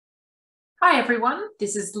Hi everyone,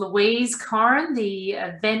 this is Louise Corrin, the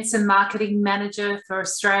Events and Marketing Manager for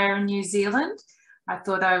Australia and New Zealand. I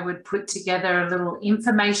thought I would put together a little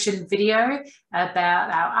information video about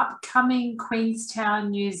our upcoming Queenstown,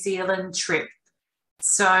 New Zealand trip.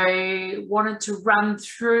 So wanted to run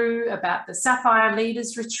through about the Sapphire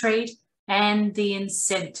Leaders Retreat and the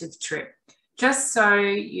incentive trip, just so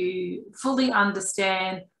you fully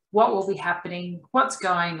understand what will be happening, what's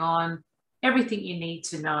going on, everything you need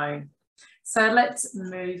to know. So let's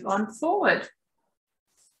move on forward.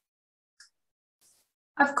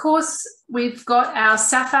 Of course, we've got our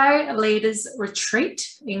Sapphire Leaders Retreat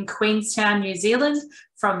in Queenstown, New Zealand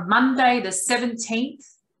from Monday the 17th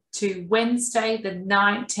to Wednesday the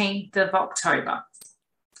 19th of October.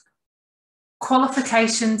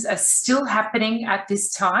 Qualifications are still happening at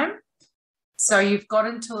this time. So you've got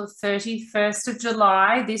until the 31st of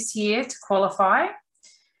July this year to qualify.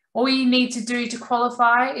 All you need to do to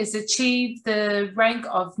qualify is achieve the rank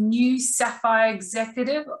of new Sapphire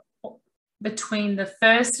Executive between the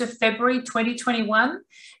 1st of February 2021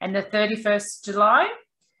 and the 31st of July.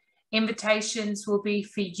 Invitations will be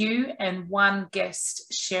for you and one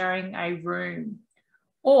guest sharing a room.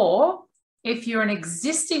 Or if you're an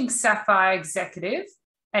existing Sapphire Executive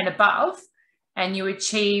and above, and you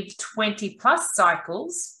achieve 20 plus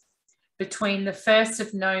cycles, between the 1st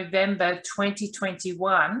of November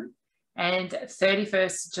 2021 and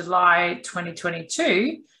 31st of July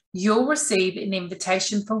 2022, you'll receive an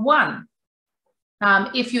invitation for one.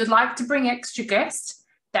 If you'd like to bring extra guests,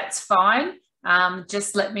 that's fine.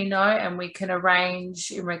 Just let me know and we can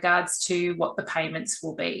arrange in regards to what the payments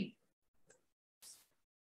will be.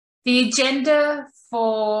 The agenda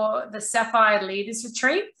for the Sapphire Leaders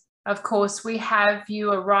Retreat. Of course, we have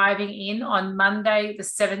you arriving in on Monday, the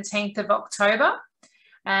 17th of October,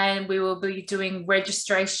 and we will be doing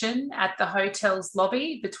registration at the hotel's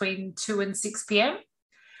lobby between 2 and 6 p.m.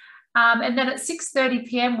 And then at 6:30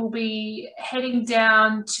 p.m, we'll be heading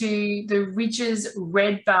down to the Ridges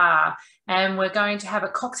Red Bar, and we're going to have a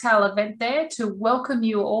cocktail event there to welcome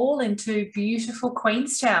you all into beautiful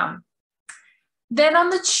Queenstown. Then on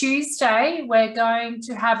the Tuesday, we're going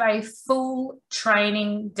to have a full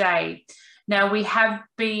training day. Now we have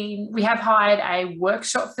hired a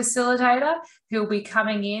workshop facilitator who'll be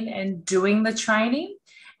coming in and doing the training.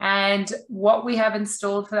 And what we have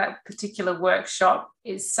installed for that particular workshop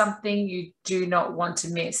is something you do not want to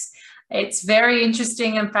miss. It's very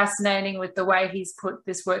interesting and fascinating with the way he's put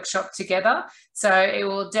this workshop together. So it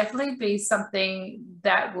will definitely be something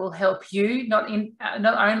that will help you, not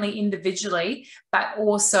only individually, but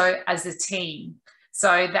also as a team.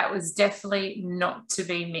 So that was definitely not to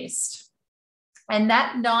be missed. And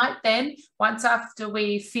that night then, once after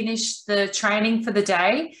we finish the training for the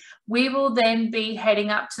day, we will then be heading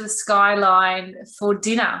up to the Skyline for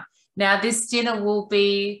dinner. Now, this dinner will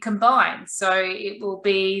be combined. So it will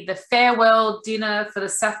be the farewell dinner for the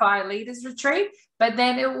Sapphire Leaders Retreat, but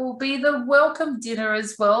then it will be the welcome dinner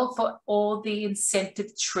as well for all the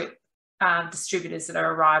incentive trip distributors that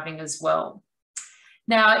are arriving as well.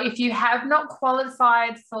 Now, if you have not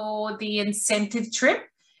qualified for the incentive trip,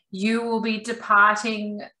 you will be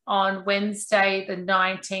departing on Wednesday, the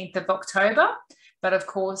 19th of October. But of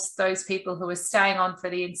course, those people who are staying on for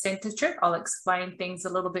the incentive trip, I'll explain things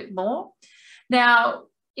a little bit more. Now,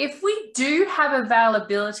 if we do have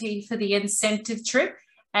availability for the incentive trip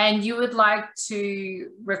and you would like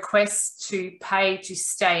to request to pay to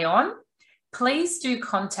stay on, please do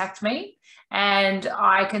contact me and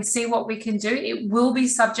I can see what we can do. It will be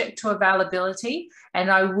subject to availability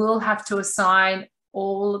and I will have to assign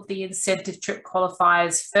all of the incentive trip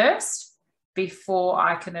qualifiers first before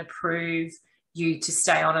I can approve you to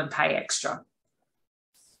stay on and pay extra.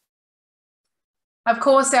 Of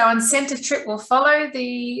course, our incentive trip will follow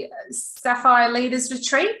the Sapphire Leaders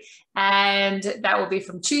Retreat, and that will be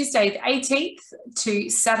from Tuesday the 18th to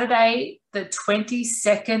Saturday the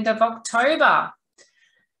 22nd of October.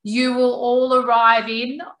 You will all arrive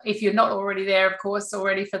in, if you're not already there, of course,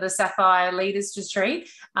 already for the Sapphire Leaders Retreat,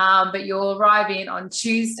 but you'll arrive in on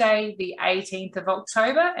Tuesday the 18th of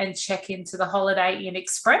October and check into the Holiday Inn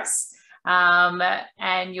Express.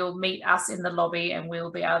 And you'll meet us in the lobby and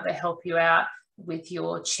we'll be able to help you out with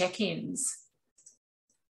your check-ins.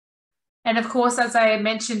 And of course, as I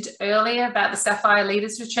mentioned earlier about the Sapphire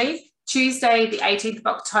Leaders Retreat, Tuesday the 18th of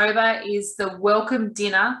October is the welcome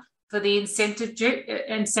dinner for the incentive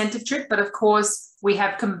trip, but of course we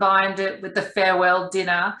have combined it with the farewell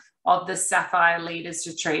dinner of the Sapphire Leaders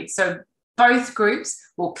Retreat. So both groups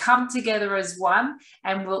will come together as one,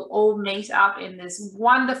 and we'll all meet up in this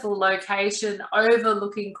wonderful location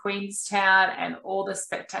overlooking Queenstown and all the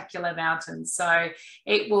spectacular mountains. So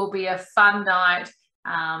it will be a fun night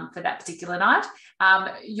for that particular night.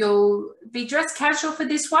 You'll be dressed casual for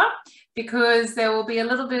this one because there will be a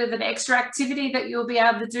little bit of an extra activity that you'll be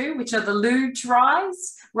able to do, which are the luge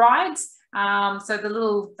rides. So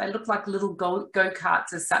they look like little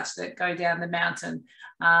go-karts as such that go down the mountain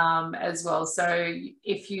as well. So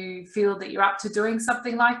if you feel that you're up to doing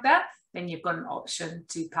something like that, then you've got an option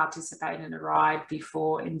to participate in a ride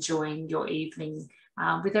before enjoying your evening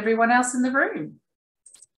with everyone else in the room.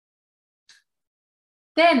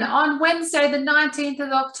 Then on Wednesday, the 19th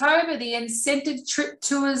of October, the incentive trip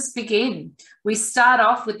tours begin. We start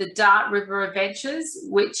off with the Dart River Adventures,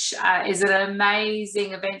 which is an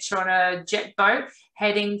amazing adventure on a jet boat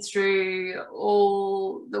heading through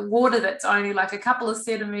all the water that's only like a couple of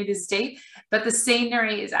centimetres deep, but the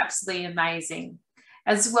scenery is absolutely amazing.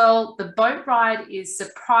 As well, the boat ride is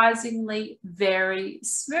surprisingly very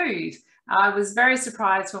smooth. I was very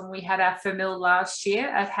surprised when we had our famille last year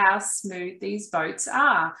at how smooth these boats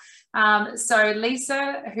are. So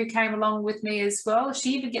Lisa, who came along with me as well,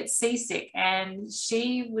 she even gets seasick and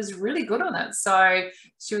she was really good on it. So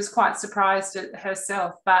she was quite surprised at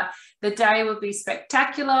herself, but the day will be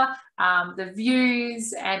spectacular, the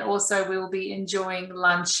views, and also we will be enjoying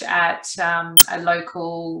lunch at a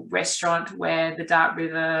local restaurant where the Dart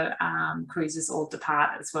River cruises all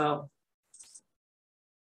depart as well.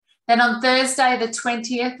 Then on Thursday, the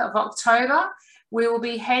 20th of October, we will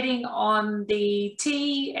be heading on the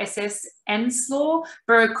TSS Enslow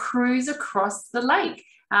for a cruise across the lake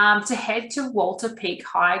to head to Walter Peak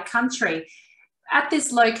High Country. At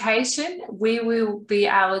this location, we will be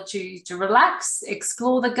able to relax,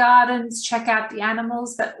 explore the gardens, check out the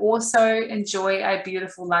animals, but also enjoy a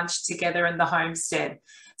beautiful lunch together in the homestead.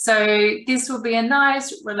 So this will be a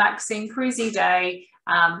nice, relaxing, cruisy day,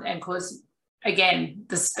 and of course, again,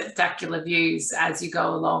 the spectacular views as you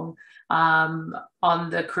go along on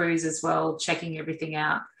the cruise as well, checking everything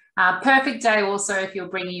out. Perfect day also if you're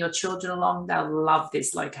bringing your children along, they'll love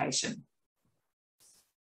this location.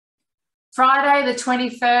 Friday, the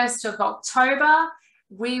 21st of October,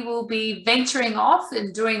 we will be venturing off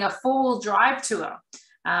and doing a four-wheel drive tour.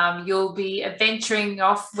 You'll be venturing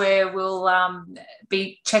off where we'll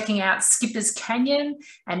be checking out Skipper's Canyon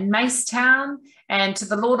and Macetown and to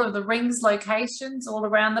the Lord of the Rings locations all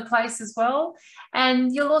around the place as well.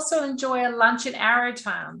 And you'll also enjoy a lunch in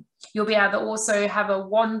Arrowtown. You'll be able to also have a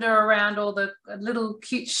wander around all the little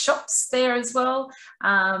cute shops there as well.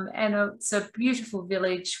 And it's a beautiful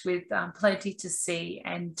village with plenty to see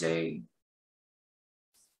and do.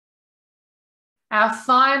 Our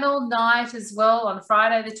final night as well on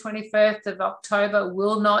Friday, the 21st of October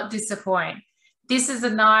will not disappoint. This is a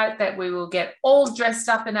night that we will get all dressed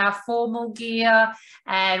up in our formal gear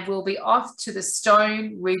and we'll be off to the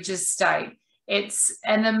Stone Ridge Estate. It's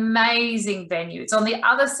an amazing venue. It's on the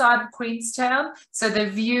other side of Queenstown, so the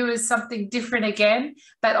view is something different again,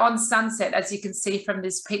 but on sunset, as you can see from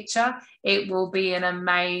this picture, it will be an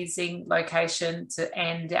amazing location to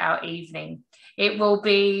end our evening. It will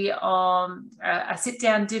be a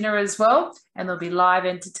sit-down dinner as well, and there'll be live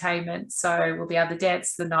entertainment, so we'll be able to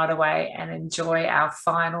dance the night away and enjoy our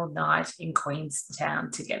final night in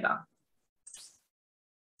Queenstown together.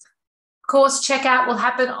 Of course, checkout will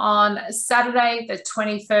happen on Saturday, the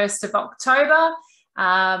 21st of October,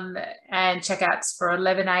 and checkouts for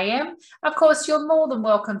 11 a.m. Of course, you're more than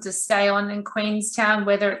welcome to stay on in Queenstown,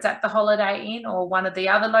 whether it's at the Holiday Inn or one of the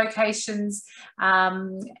other locations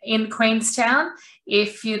in Queenstown.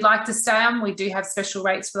 If you'd like to stay on, we do have special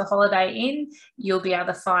rates for the Holiday Inn. You'll be able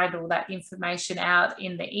to find all that information out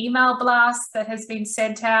in the email blast that has been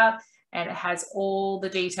sent out, and it has all the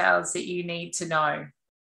details that you need to know.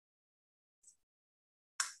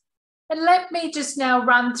 And let me just now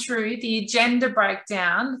run through the agenda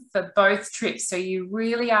breakdown for both trips so you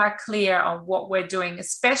really are clear on what we're doing,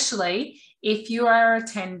 especially if you are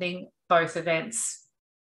attending both events.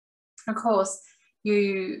 Of course,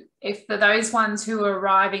 if for those ones who are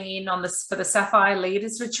arriving in for the Sapphire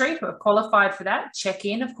Leaders Retreat who have qualified for that,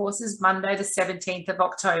 check-in, of course, is Monday the 17th of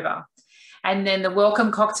October. And then the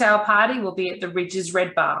welcome cocktail party will be at the Ridges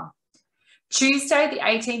Red Bar. Tuesday the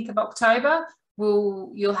 18th of October,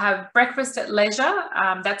 you'll have breakfast at leisure.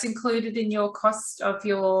 That's included in your cost of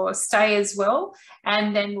your stay as well.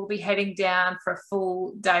 And then we'll be heading down for a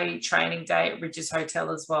full day training day at Ridges Hotel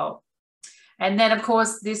as well. And then, of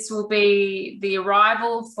course, this will be the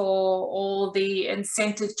arrival for all the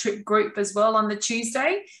incentive trip group as well on the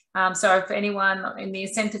Tuesday. So if anyone in the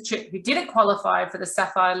incentive trip who didn't qualify for the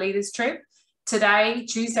Sapphire Leaders trip, today,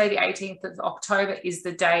 Tuesday, the 18th of October, is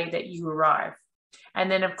the day that you arrive.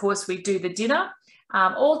 And then, of course, we do the dinner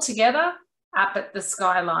all together up at the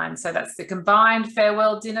Skyline. So that's the combined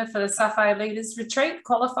farewell dinner for the Sapphire Leaders Retreat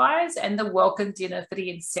qualifiers and the welcome dinner for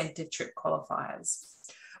the incentive trip qualifiers.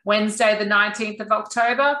 Wednesday, the 19th of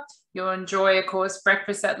October, you'll enjoy, of course,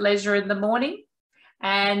 breakfast at leisure in the morning.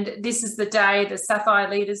 And this is the day the Sapphire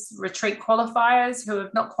Leaders Retreat qualifiers who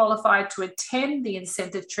have not qualified to attend the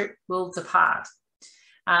incentive trip will depart.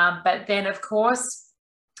 But then, of course,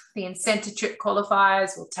 the incentive trip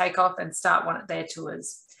qualifiers will take off and start one of their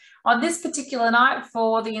tours. On this particular night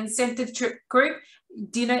for the incentive trip group,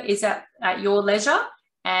 dinner is at your leisure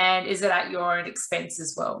and is at your own expense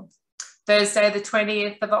as well. Thursday, the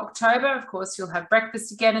 20th of October, of course, you'll have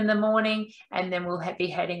breakfast again in the morning, and then we'll be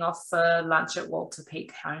heading off for lunch at Walter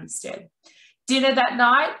Peak Homestead. Dinner that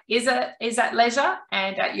night is at leisure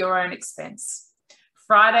and at your own expense.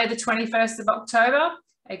 Friday, the 21st of October,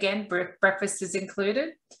 again, breakfast is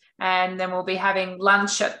included, and then we'll be having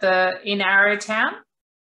lunch in Arrowtown.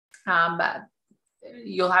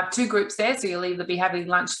 You'll have two groups there, so you'll either be having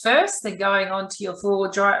lunch first, then going on to your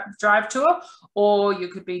four-wheel drive tour, or you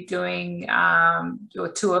could be doing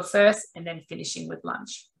your tour first and then finishing with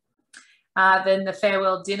lunch. Then the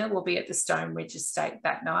farewell dinner will be at the Stonebridge Estate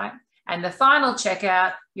that night. And the final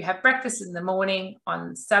checkout, you have breakfast in the morning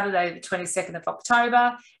on Saturday, the 22nd of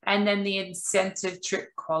October, and then the incentive trip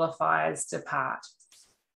qualifiers depart.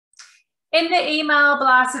 In the email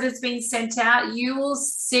blast that has been sent out, you will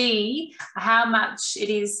see how much it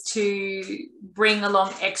is to bring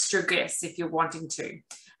along extra guests if you're wanting to.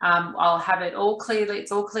 I'll have it all clearly,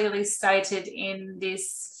 it's all clearly stated in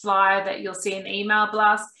this flyer that you'll see in the email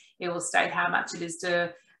blast. It will state how much it is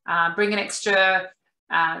to bring an extra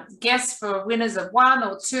guest for winners of 1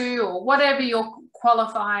 or 2 or whatever your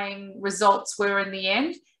qualifying results were in the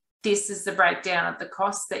end. This is the breakdown of the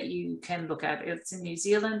costs that you can look at. It's in New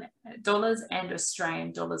Zealand dollars and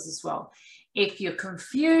Australian dollars as well. If you're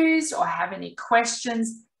confused or have any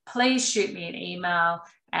questions, please shoot me an email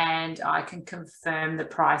and I can confirm the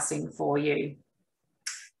pricing for you.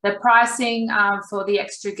 The pricing for the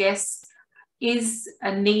extra guests is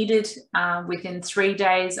needed within 3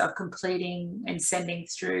 days of completing and sending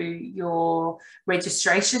through your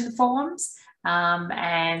registration forms.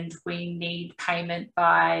 And we need payment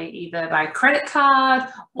either by credit card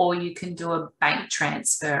or you can do a bank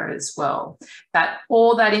transfer as well. But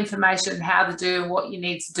all that information, how to do and what you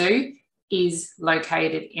need to do, is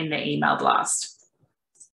located in the email blast.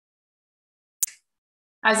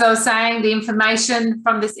 As I was saying, the information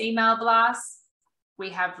from this email blast,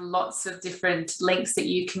 we have lots of different links that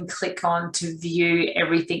you can click on to view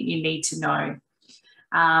everything you need to know.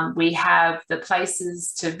 We have the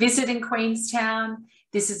places to visit in Queenstown.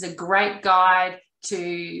 This is a great guide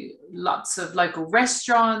to lots of local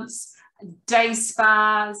restaurants, day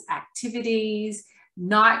spas, activities,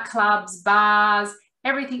 nightclubs, bars,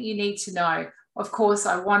 everything you need to know. Of course,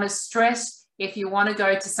 I want to stress, if you want to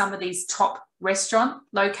go to some of these top restaurant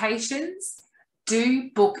locations, do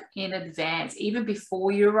book in advance, even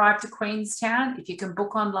before you arrive to Queenstown. If you can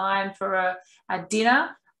book online for a dinner,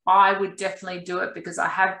 I would definitely do it, because I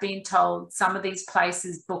have been told some of these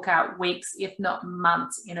places book out weeks, if not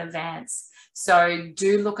months in advance. So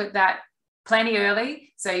do look at that plenty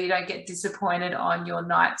early so you don't get disappointed on your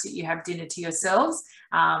nights that you have dinner to yourselves.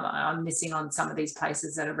 I'm missing on some of these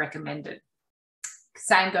places that are recommended.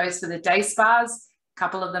 Same goes for the day spas, a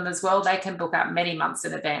couple of them as well. They can book out many months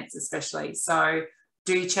in advance especially. So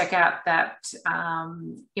do check out that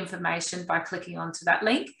information by clicking onto that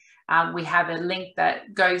link. We have a link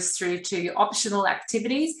that goes through to optional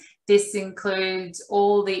activities. This includes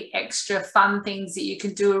all the extra fun things that you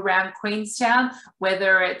can do around Queenstown,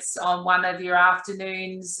 whether it's on one of your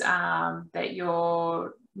afternoons that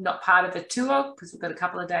you're not part of a tour, because we've got a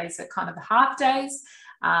couple of days that kind of half days,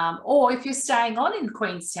 or if you're staying on in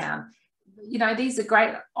Queenstown. You know, these are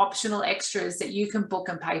great optional extras that you can book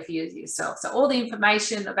and pay for yourself. So all the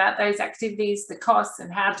information about those activities, the costs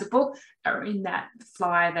and how to book are in that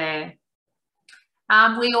flyer there.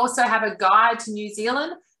 We also have a guide to New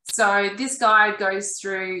Zealand. So this guide goes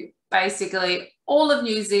through basically all of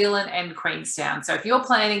New Zealand and Queenstown. So if you're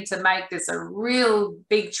planning to make this a real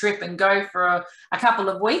big trip and go for a couple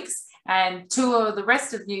of weeks and tour the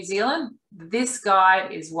rest of New Zealand, this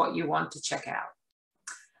guide is what you want to check out.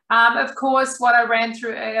 Of course, what I ran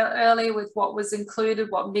through earlier with what was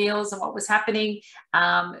included, what meals and what was happening,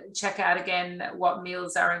 check out again what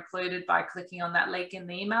meals are included by clicking on that link in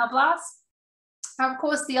the email blast. Of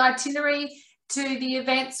course, the itinerary to the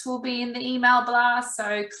events will be in the email blast,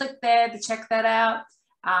 so click there to check that out.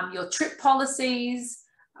 Your trip policies,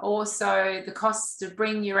 also the costs to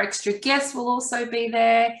bring your extra guests will also be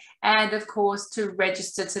there, and of course to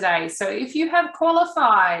register today. So if you have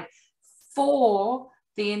qualified for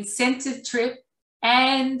the incentive trip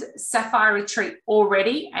and Sapphire retreat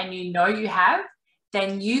already, and you know you have,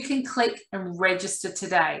 then you can click and register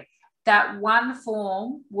today. That one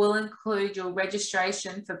form will include your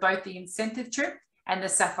registration for both the incentive trip and the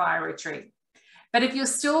Sapphire retreat. But if you're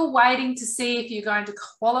still waiting to see if you're going to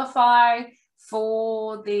qualify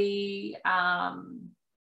for the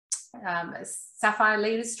Sapphire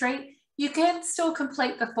Leaders Retreat, you can still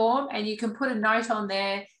complete the form and you can put a note on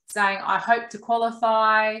there saying, I hope to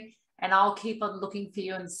qualify, and I'll keep on looking for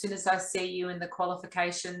you. And as soon as I see you in the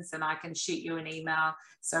qualifications, then I can shoot you an email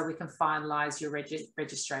so we can finalize your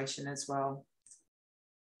registration as well.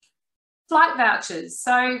 Flight vouchers.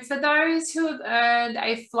 So for those who have earned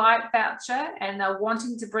a flight voucher and are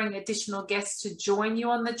wanting to bring additional guests to join you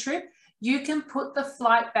on the trip, you can put the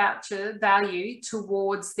flight voucher value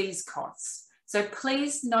towards these costs. So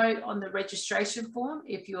please note on the registration form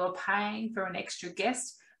if you are paying for an extra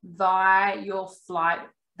guest via your flight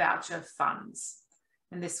voucher funds.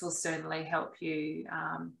 And this will certainly help you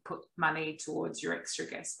put money towards your extra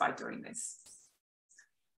guests by doing this.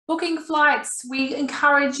 Booking flights, we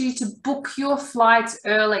encourage you to book your flights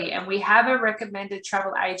early, and we have a recommended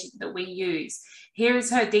travel agent that we use. Here is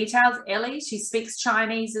her details, Ellie. She speaks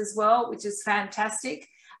Chinese as well, which is fantastic.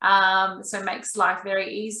 So makes life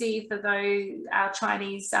very easy for our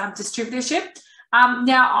Chinese distributorship.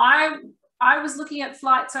 Now, I was looking at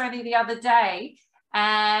flights only the other day,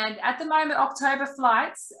 and at the moment, October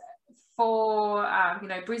flights for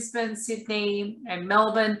Brisbane, Sydney and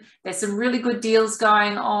Melbourne, there's some really good deals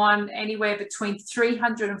going on, anywhere between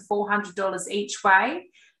 $300 and $400 each way.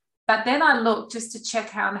 But then I looked just to check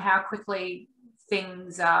how quickly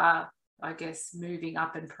things are, I guess, moving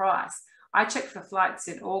up in price. I checked for flights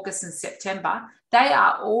in August and September. They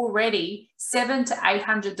are already $700 to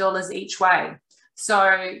 $800 each way.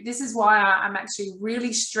 So this is why I'm actually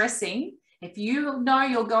really stressing, if you know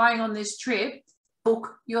you're going on this trip,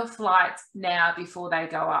 book your flights now before they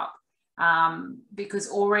go up. Because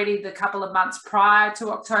already the couple of months prior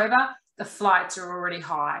to October, the flights are already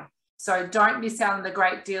high. So don't miss out on the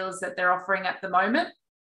great deals that they're offering at the moment.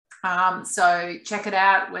 So check it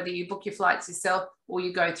out, whether you book your flights yourself or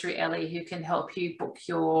you go through Ellie, who can help you book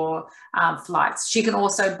your flights. She can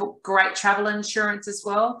also book great travel insurance as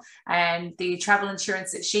well. And the travel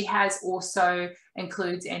insurance that she has also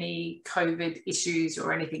includes any COVID issues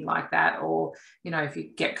or anything like that, or, if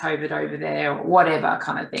you get COVID over there or whatever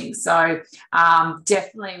kind of thing. So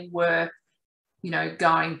definitely worth,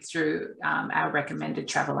 going through our recommended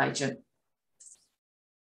travel agent.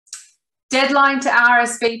 Deadline to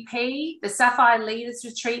RSVP, the Sapphire Leaders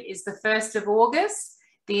Retreat is the 1st of August.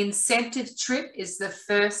 The incentive trip is the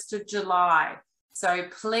 1st of July. So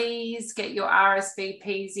please get your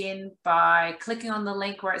RSVPs in by clicking on the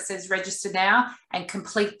link where it says register now and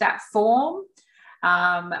complete that form.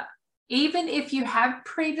 Even if you have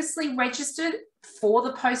previously registered for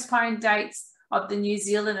the postponed dates of the New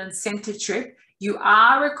Zealand incentive trip, you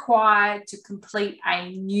are required to complete a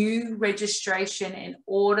new registration in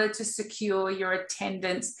order to secure your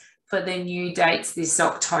attendance for the new dates this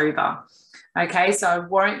October. Okay, so I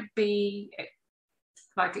won't be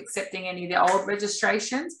accepting any of the old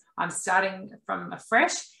registrations. I'm starting from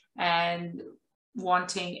afresh and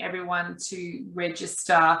wanting everyone to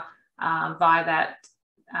register via that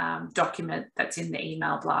document that's in the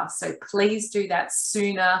email blast. So please do that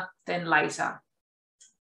sooner than later.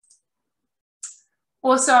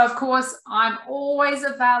 Also, of course, I'm always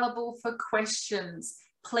available for questions.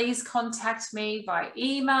 Please contact me by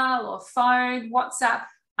email or phone, WhatsApp.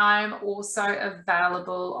 I'm also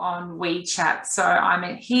available on WeChat. So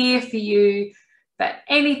I'm here for you for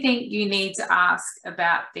anything you need to ask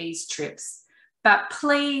about these trips. But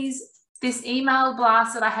please, this email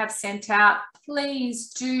blast that I have sent out,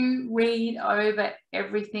 please do read over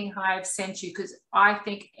everything I have sent you, because I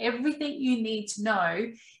think everything you need to know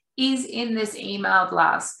is in this email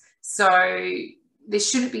blast. So there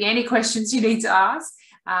shouldn't be any questions you need to ask.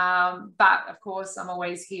 But of course, I'm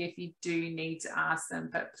always here if you do need to ask them.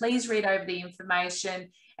 But please read over the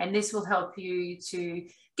information, and this will help you to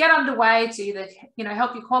get underway to either,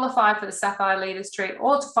 help you qualify for the Sapphire Leaders Retreat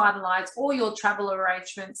or to finalize all your travel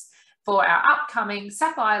arrangements for our upcoming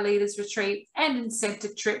Sapphire Leaders Retreat and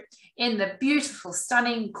Incentive Trip in the beautiful,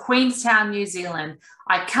 stunning Queenstown, New Zealand.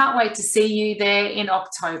 I can't wait to see you there in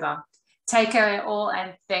October. Take care all,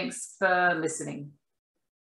 and thanks for listening.